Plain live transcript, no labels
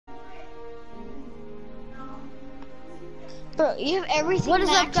Bro, you have everything. What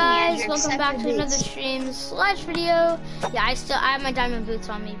is up, guys? Andrew, Welcome back to another boots. stream / video. Yeah, I have my diamond boots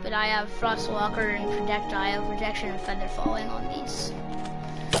on me, but I have Frostwalker and Projectile, Protection, and Feather Falling on these.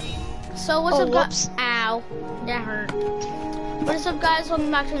 So what's up, guys? Ow, that hurt. What is up, guys? Welcome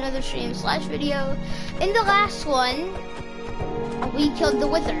back to another stream / video. In the last one, we killed the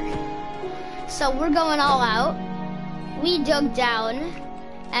Wither. So we're going all out. We dug down,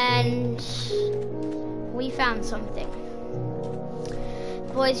 and we found something.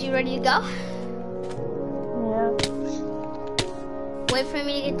 Boys, you ready to go? Yeah. Wait for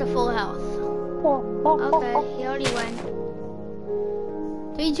me to get to full health. Okay, he already went.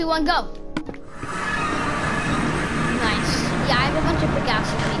 3, 2, 1, go! Nice. Yeah, I have a bunch of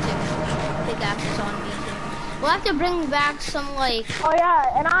pickaxes on me too. Pickaxes on me too. We'll have to bring back some like. Oh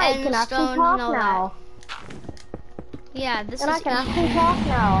yeah, and I can actually talk now. Yeah, this and is. I can actually talk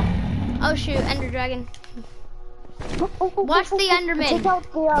now. Oh shoot, Ender Dragon. Watch the Enderman.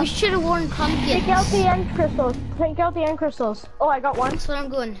 We should have worn pumpkins. Take out the end crystals. Take out the end crystals. Oh, I got one. That's what I'm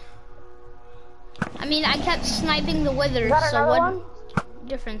doing. I mean, I kept sniping the withers, Got so what one?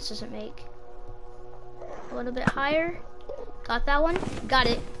 difference does it make? A little bit higher. Got that one. Got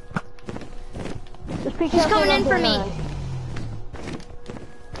it. He's coming in for me.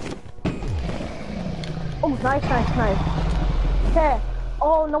 Oh, nice. Okay.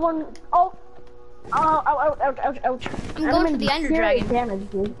 Oh, no one. Oh. Oh, ouch. I'm going for the Ender Dragon. Damage,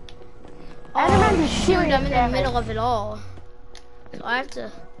 dude. Oh, shoot, I'm in the middle of it all. So I have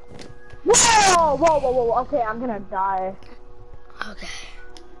to... Whoa. Okay, I'm gonna die. Okay.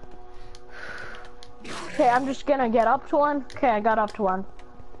 Okay, I'm just gonna get up to one. Okay, I got up to one.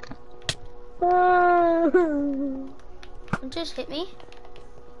 Just hit me.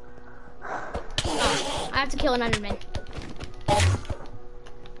 Oh, I have to kill an Enderman.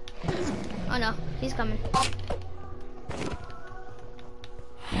 Oh no, he's coming.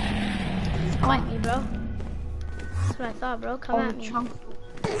 Fight me, bro. That's what I thought, bro. Come at me.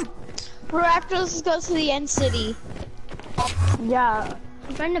 Bro, after let's go to the end city. Yeah.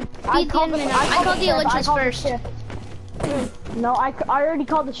 I'm trying to beat the Enderman. I called the Elytras first. No, I already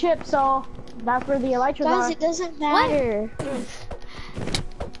called the ship, so that's where the Elytras are. Guys, it doesn't matter.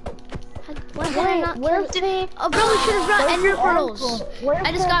 Wait, where's the... Oh, bro, we should have brought Ender Pearls.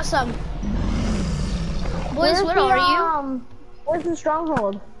 I just got some. Boys, where are you? Where's the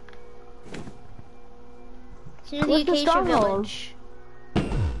stronghold? It's near the Acacia Village.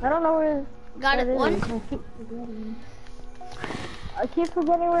 I don't know where. Got it, one? I keep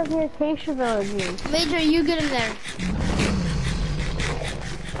forgetting where the Acacia Village is. Major, you get in there.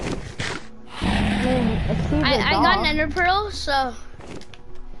 I got an Ender Pearl, so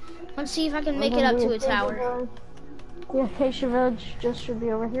let's see if I can make it up to a tower. The Acacia Village just should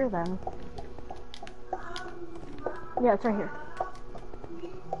be over here then. Yeah, it's right here.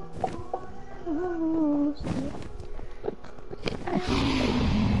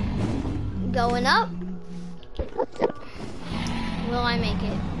 Going up. Will I make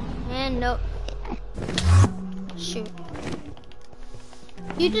it? And nope. Shoot.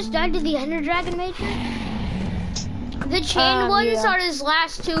 You just died to the Ender Dragon, Major? The chain ones are his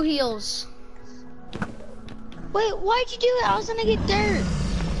last 2 heals. Wait, why'd you do it? I was gonna get dirt.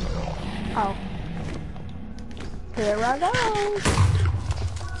 Oh. Here I go.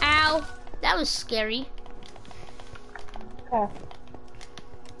 Ow. That was scary. Okay.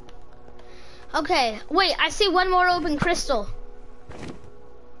 Okay, wait, I see one more open crystal.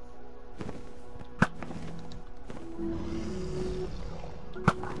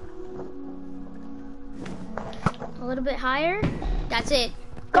 A little bit higher. That's it.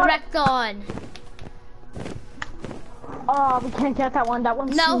 Correct on. Oh, we can't get that one. That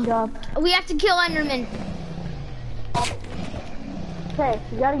one's tuned up. We have to kill Enderman. Okay,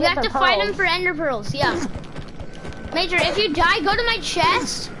 you gotta get the pearls. We have to fight him for Ender Pearls, yeah. Major, if you die, go to my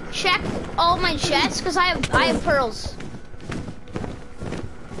chest. Check all my chests, because I have pearls.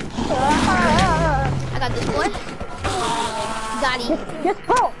 I got this boy. Got him. Yes,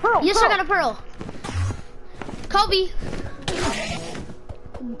 pearl. Yes, I got a pearl. Kobe.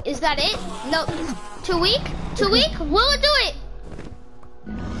 Is that it? No. Too weak? Too weak? Will it do it?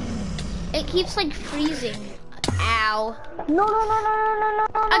 It keeps like freezing. Ow. No.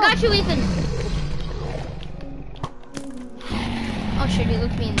 I got you, Ethan. Oh shit, he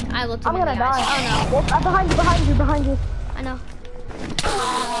looked me in. I looked him in the eyes. Die. Oh no. Well, behind you. I know.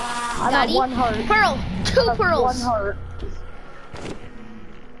 I got 1 heart. Pearl. 2 pearls. 1 heart.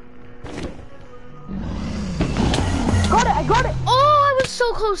 I got it. Oh, I was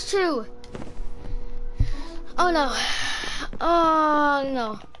so close too. Oh no. Oh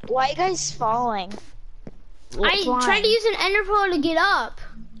no. Why are you guys falling? I tried to use an ender pearl to get up.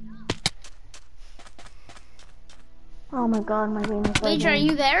 Oh my god, my game is Major, are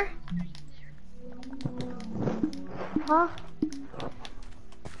you there? Huh?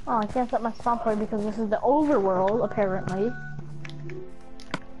 Oh, I can't set my spawn point because this is the overworld, apparently.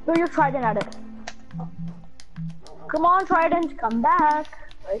 Throw your trident at it. Come on, trident, come back.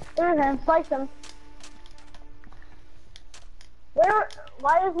 Right through him, slice him.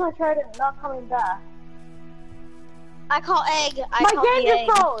 Why is my trident not coming back? I call egg. My game just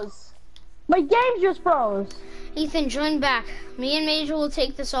froze. My game just froze. Ethan, join back. Me and Major will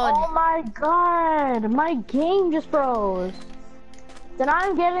take this on. Oh my god, my game just froze. Then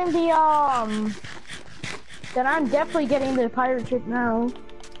I'm getting the Then I'm definitely getting the pirate ship now.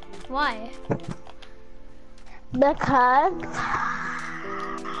 Why? Because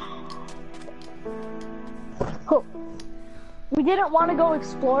we didn't want to go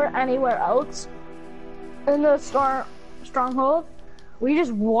explore anywhere else in the stronghold. We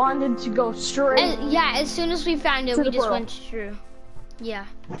just wanted to go straight. And, yeah, as soon as we found it, we just went through. Yeah.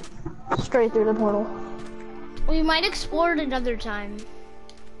 Straight through the portal. We might explore it another time.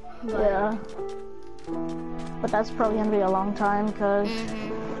 But... yeah. But that's probably gonna be a long time because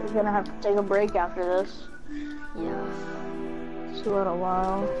we're gonna have to take a break after this. Yeah. Just a little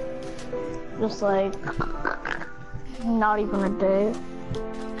while. Just like not even a day.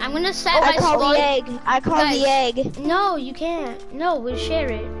 I'm gonna set my I call spawn. the egg. I call the egg. No, you can't. No, we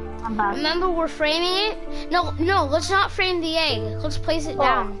share it. I'm back. Remember, we're framing it. No, let's not frame the egg. Let's place it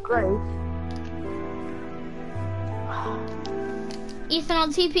down. Great. Ethan, I'll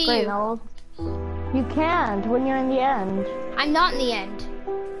TP Great, you. no. You can't when you're in the end. I'm not in the end.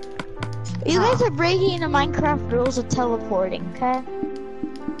 You guys are breaking the Minecraft rules of teleporting, okay?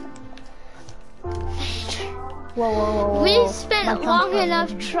 Whoa. We spent long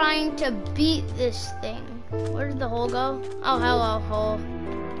enough trying to beat this thing. Where did the hole go? Oh, hello, hole.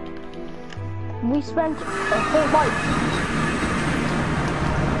 We spent a whole life.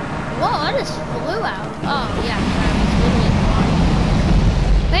 Whoa, I just flew out. Oh, yeah.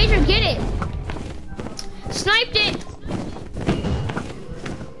 Major, get it. Sniped it.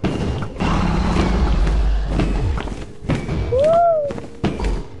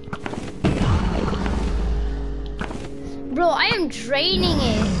 Bro, I am draining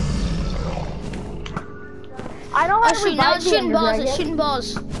it. I know how to revive Now it's the shooting Ender balls, Dragon. it's shooting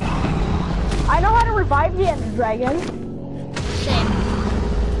balls. I know how to revive the Ender Dragon. Same.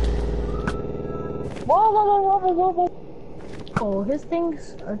 Whoa. Oh, his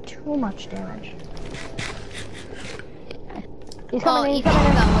things are too much damage. He's coming in, he's coming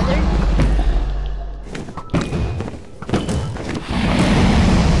in. Got withered.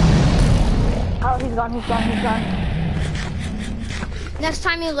 Oh, he's gone. Next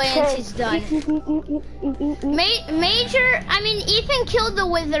time he lands, he's done. Ethan killed the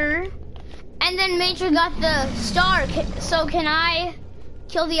wither, and then Major got the star. So can I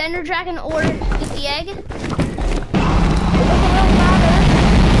kill the Ender Dragon or get the egg? It doesn't really matter.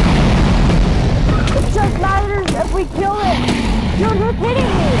 It just matters if we kill it. You're kidding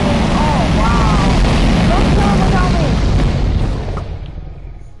me. Oh, wow.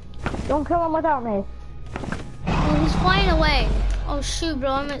 Don't kill him without me. Oh, he's flying away. Oh shoot,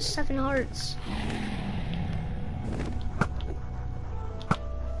 bro, I'm at 7 hearts.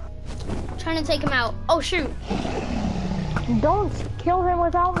 Trying to take him out. Oh shoot. Don't kill him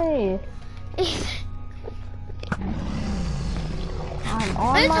without me. It's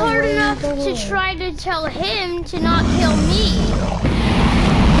hard enough to try to tell him to not kill me.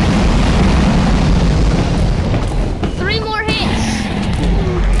 3 more hits.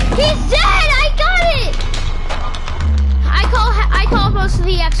 He's dead! I got it! I call most of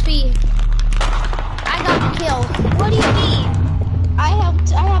the XP. I got the kill. What do you mean? I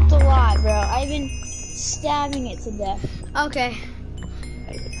helped a lot, bro. I've been stabbing it to death. Okay.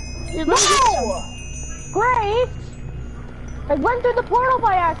 No! Great! I went through the portal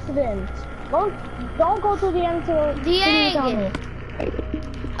by accident. Don't go to the end to the egg.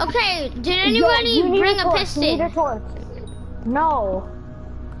 Okay, did anybody bring a piston? You need a torch. No.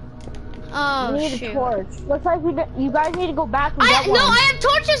 Oh, you need shoot. a torch. Looks like you guys need to go back and get one. No, I have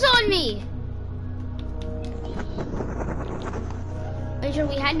torches on me! Major,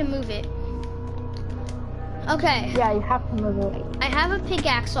 we had to move it. Okay. Yeah, you have to move it. I have a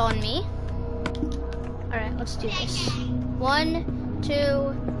pickaxe on me. Alright, let's do this. 1,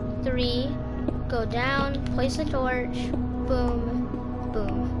 2, 3. Go down, place a torch. Boom,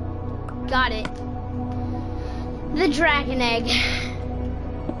 boom. Got it. The dragon egg.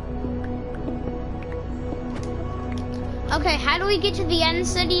 Okay, how do we get to the end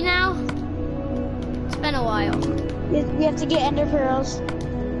city now? It's been a while. You have to get ender pearls.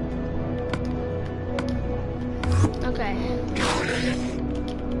 Okay.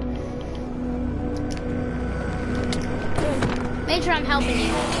 Make sure I'm helping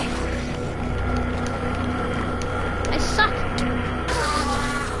you. I suck.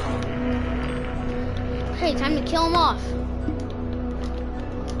 Okay, time to kill him off.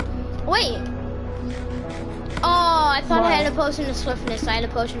 Wait. Oh, I thought I had a potion of swiftness. I had a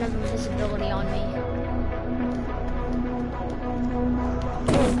potion of invisibility on me.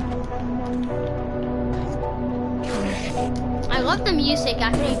 I love the music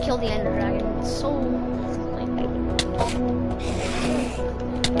after you kill the Ender Dragon. It's so like...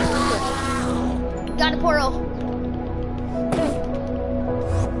 Got a portal.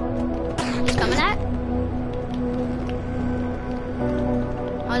 He's coming at?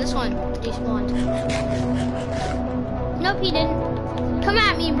 Oh, this one despawned. Nope, he didn't. Come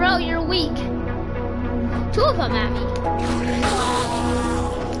at me, bro. You're weak. Two of them at me.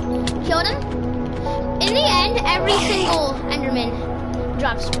 Killed him. In the end, every single Enderman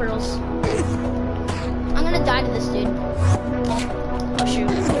drops pearls. I'm gonna die to this dude. Oh shoot.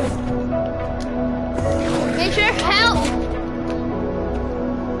 Nature, help!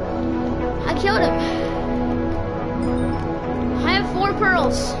 I killed him. I have 4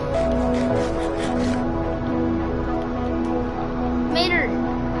 pearls. Mater.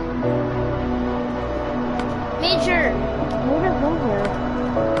 Major. Mater's in here.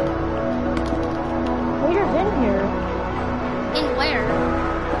 Mater's in here. In where?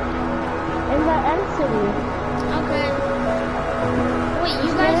 In the end city. Okay. Wait,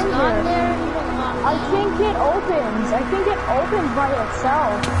 you guys got there? You don't got I think it opens. I think it opens by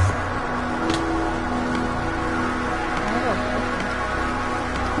itself.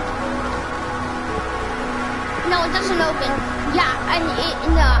 No, it doesn't open. Yeah,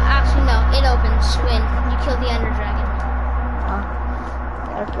 no, actually no, it opens when you kill the Ender Dragon.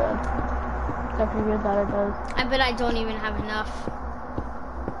 That's good. I figured that it does. I bet I don't even have enough.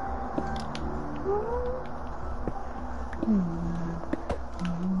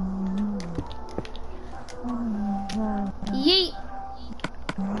 Yeet.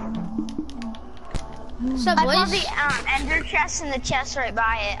 So, boys? I call the ender chest and the chest right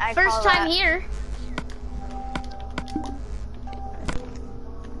by it. First time here.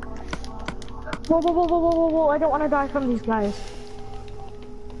 Whoa, whoa, whoa, whoa, whoa, whoa, I don't want to die from these guys.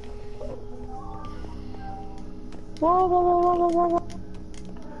 Whoa, whoa, whoa, whoa, whoa, whoa.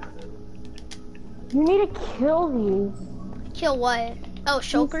 You need to kill these. Kill what? Oh,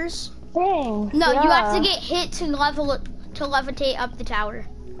 shulkers? Things. No, yeah. you have to get hit to levitate up the tower.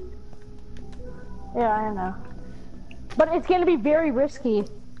 Yeah, I know. But it's gonna be very risky.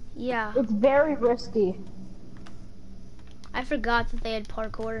 Yeah. It's very risky. I forgot that they had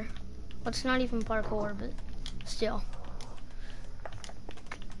parkour. Well, it's not even parkour, but still.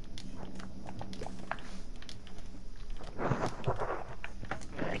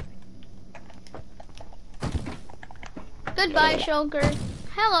 Goodbye, shulker.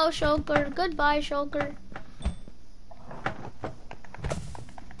 Hello, shulker. Goodbye, shulker.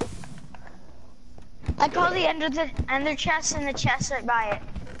 I call the ender chest and the chest right by it.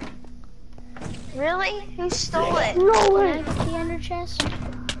 Really? Who stole it? No way! Can I get the ender chest?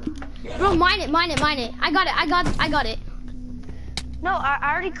 Bro, mine it, mine it, mine it. I got it, I got it. No, I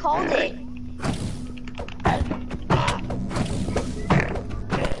already called it.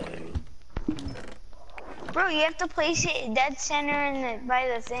 Bro, you have to place it dead center by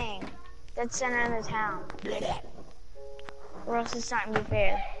the thing. Dead center in the town. Or else it's not gonna be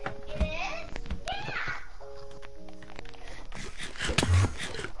fair.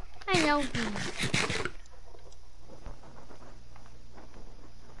 I know.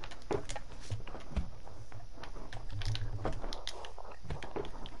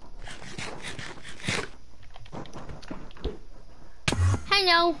 I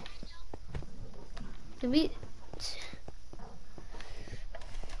know. Did we...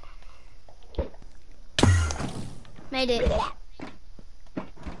 Made it.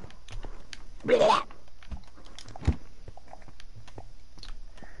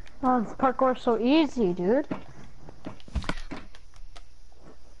 Oh, this parkour's so easy, dude.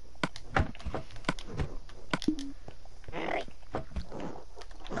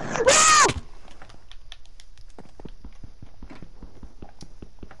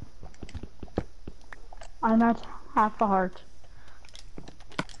 I'm at half a heart.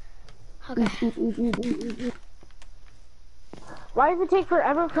 Okay. Eat. Why does it take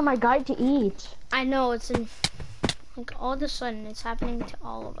forever for my guide to eat? I know, it's in... Like, all of a sudden, it's happening to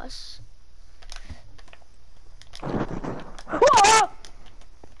all of us. Whoa!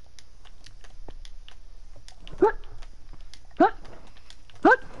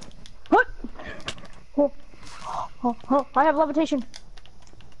 Oh, I have levitation.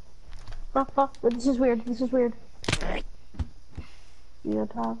 This is weird. This is weird. You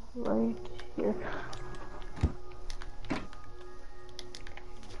top right here.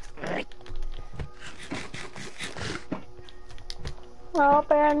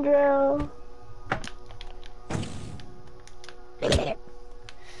 Help, Andrew.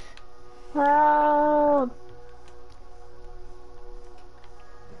 Help.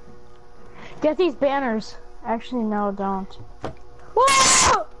 Get these banners. Actually, no, don't.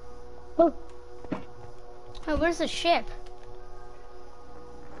 Whoa! Oh. Oh, where's the ship?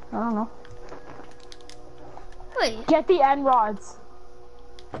 I don't know. Wait. Get the end rods.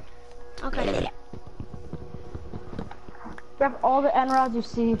 Okay. Grab all the end rods you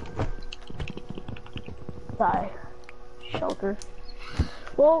see. Die. Shelter.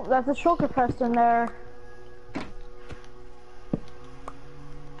 Well, that's a shulker chest in there.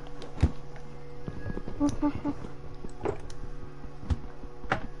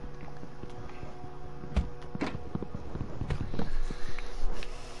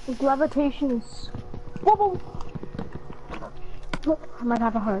 This levitation is... Whoa, whoa. I might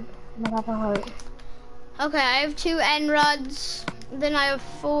have a heart. Okay, I have 2 end rods. Then I have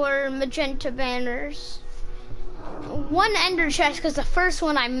 4 magenta banners. 1 ender chest because the first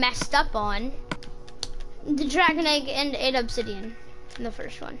one I messed up on. The dragon egg and 8 obsidian in the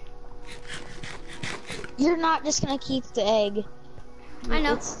first one. You're not just gonna keep the egg. I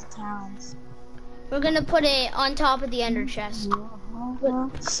know. It's towns. We're gonna put it on top of the ender chest.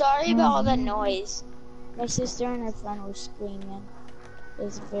 But sorry about all that noise. My sister and her friend were screaming. It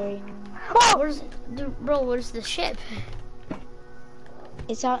was very annoying. Oh! Where's the ship?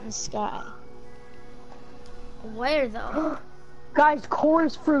 It's out in the sky. Where though? Guys,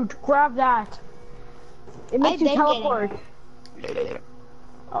 chorus fruit. Grab that. It makes you teleport.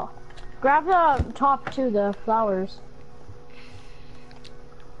 Oh. Grab the top 2, the flowers.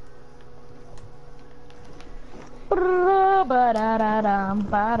 I'm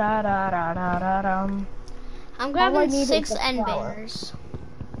grabbing 6 end banners.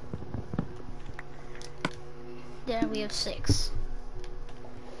 There we have 6.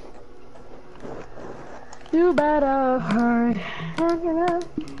 You better hurry.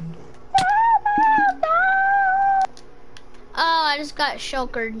 Oh, I just got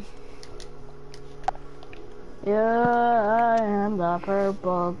shulkered. Yeah, I am the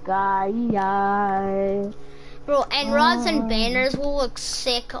purple guy. Bro, and rods and banners will look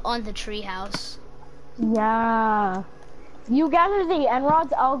sick on the treehouse. Yeah. You gather the end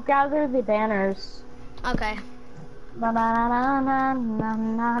rods, I'll gather the banners. Okay. I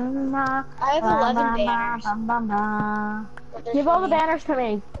have 11 banners. Give all the banners to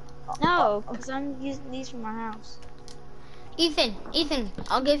me. No, because I'm using these from our house. Ethan,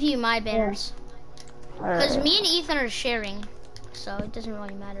 I'll give you my banners. Because me and Ethan are sharing, so it doesn't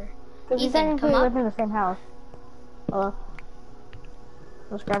really matter. Ethan, come up. We live in the same house. Hello.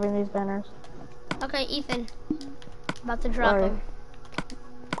 Just grabbing these banners. Okay, Ethan. About to drop them.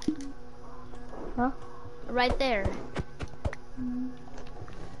 Huh? Right there.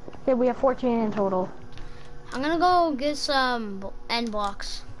 Okay, we have 14 in total. I'm gonna go get some end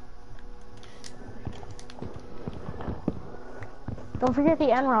blocks. Don't forget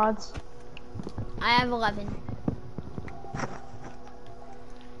the end rods. I have 11.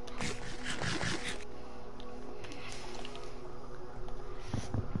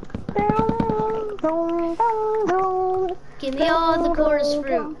 Give me all the chorus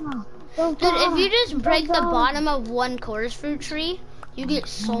fruit. Dude, if you just break the bottom of 1 chorus fruit tree, you get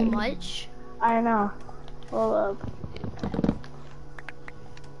so much. I know. Hold up.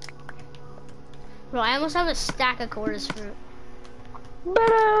 Bro, I almost have a stack of chorus fruit.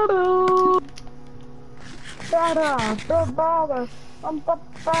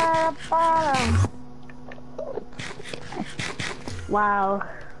 Wow.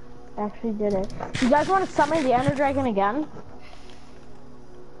 Actually did it. You guys want to summon the Ender Dragon again?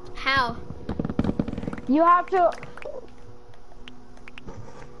 How? You have to...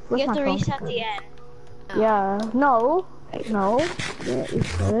 You have to reset the end. Oh. Yeah. No. No. Yeah, you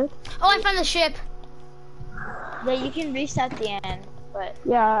should. Oh, I found the ship. Yeah, you can reset the end, but...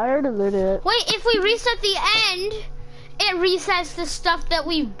 Yeah, I already looted it. Wait, if we reset the end, it resets the stuff that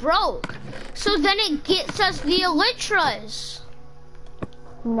we broke. So then it gets us the elytras.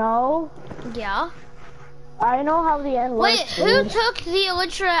 No. Yeah. I know how the end works. Wait, who took the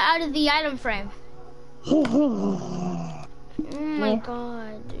elytra out of the item frame? Oh my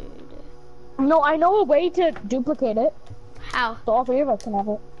god, dude. No, I know a way to duplicate it. How? So all 3 of us can have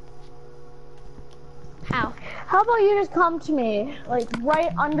it. How? How about you just come to me, like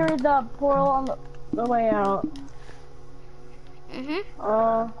right under the portal on the way out?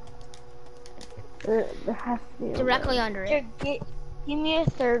 There has to be Directly under it. Here, give me a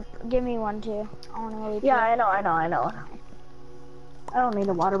third. Give me one too. I want to leave. Yeah, I know. I don't need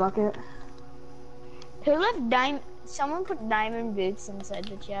a water bucket. Who left diamond? Someone put diamond boots inside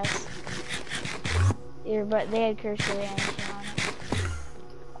the chest. Yeah, but they had cursor on it.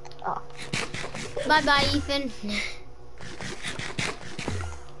 Oh. Bye, Ethan.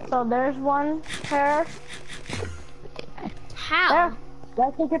 So there's one pair. How? There.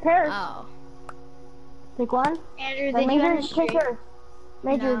 Gotta take your pairs. Oh. Take one. Andrew, Then did you Major, take yours.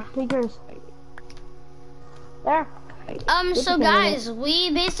 Major, No. take yours. There. So guys,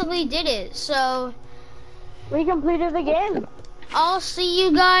 we basically did it. So We completed the game. I'll see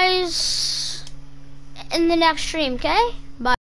you guys in the next stream, okay?